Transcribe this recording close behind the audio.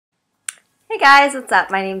Hey guys, what's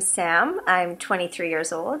up? My name's Sam. I'm 23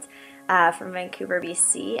 years old from Vancouver,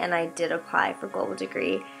 BC, and I did apply for Global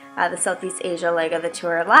Degree, the Southeast Asia leg of the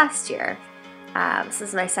tour last year. This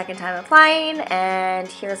is my second time applying, and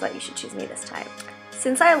here's why you should choose me this time.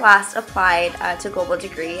 Since I last applied to Global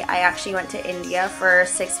Degree, I actually went to India for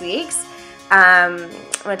 6 weeks.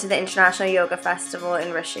 Went to the International Yoga Festival in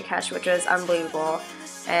Rishikesh, which was unbelievable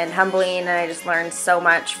and humbling, and I just learned so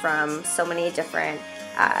much from so many different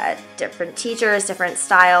teachers, different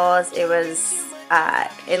styles. It was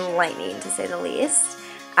enlightening, to say the least.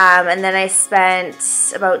 And then I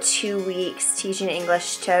spent about 2 weeks teaching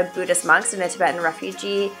English to Buddhist monks in a Tibetan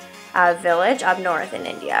refugee village up north in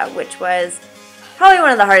India, which was probably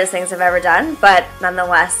one of the hardest things I've ever done, but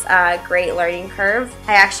nonetheless a great learning curve.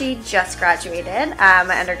 I actually just graduated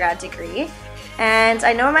my undergrad degree, and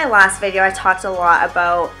I know in my last video I talked a lot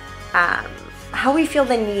about how we feel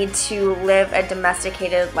the need to live a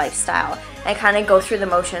domesticated lifestyle and kind of go through the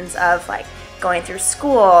motions of like going through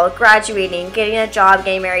school, graduating, getting a job,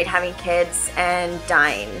 getting married, having kids, and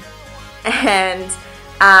dying. And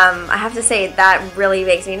I have to say that really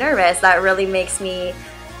makes me nervous. That really makes me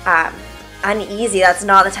uneasy. That's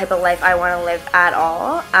not the type of life I want to live at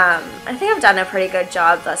all. I think I've done a pretty good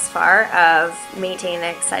job thus far of maintaining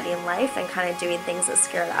an exciting life and kind of doing things that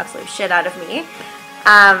scare the absolute shit out of me.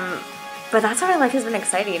 But that's why my life has been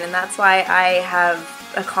exciting, and that's why I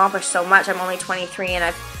have accomplished so much. I'm only 23, and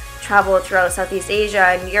I've traveled throughout Southeast Asia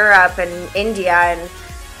and Europe and India, and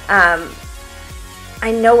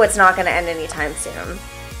I know it's not going to end anytime soon.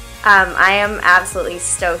 I am absolutely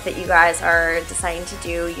stoked that you guys are deciding to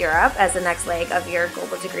do Europe as the next leg of your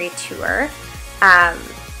Global Degree tour.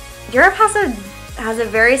 Europe has a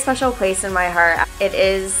very special place in my heart. It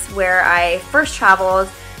is where I first traveled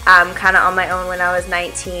kind of on my own when I was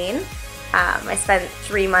 19. I spent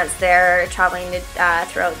 3 months there traveling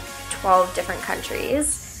throughout 12 different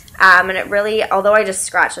countries, and it really, although I just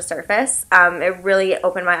scratched the surface, it really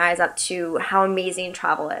opened my eyes up to how amazing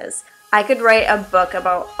travel is. I could write a book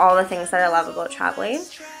about all the things that I love about traveling,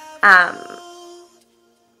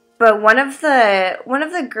 but one of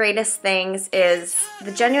the greatest things is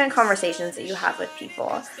the genuine conversations that you have with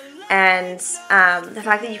people. And the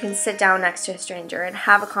fact that you can sit down next to a stranger and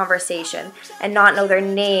have a conversation and not know their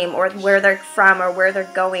name or where they're from or where they're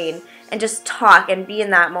going, and just talk and be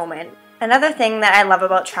in that moment. Another thing that I love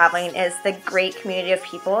about traveling is the great community of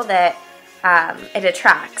people that it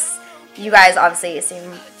attracts. You guys obviously seem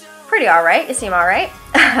pretty alright. You seem alright.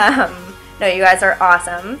 No, you guys are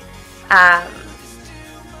awesome.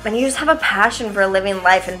 And you just have a passion for living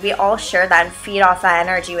life, and we all share that and feed off that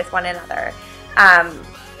energy with one another.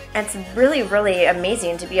 It's really, really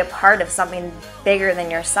amazing to be a part of something bigger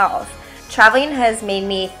than yourself. Traveling has made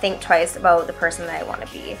me think twice about the person that I want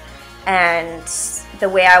to be and the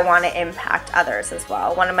way I want to impact others as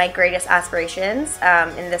well. One of my greatest aspirations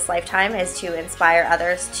in this lifetime is to inspire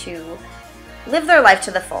others to live their life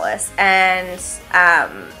to the fullest and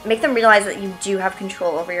make them realize that you do have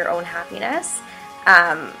control over your own happiness.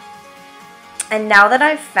 And now that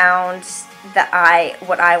I've found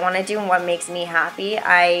what I want to do and what makes me happy,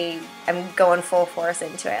 I am going full force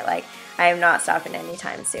into it. Like, I am not stopping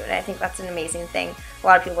anytime soon. I think that's an amazing thing. A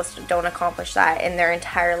lot of people don't accomplish that in their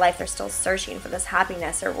entire life. They're still searching for this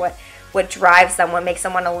happiness or what drives them, what makes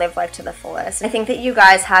them want to live life to the fullest. I think that you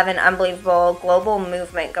guys have an unbelievable global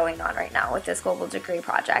movement going on right now with this Global Degree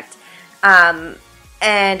project. And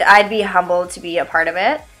I'd be humbled to be a part of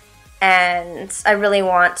it. And I really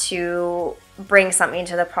want to bring something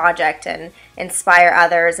to the project and inspire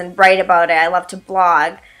others and write about it. I love to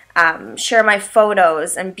blog, share my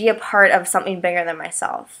photos, and be a part of something bigger than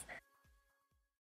myself.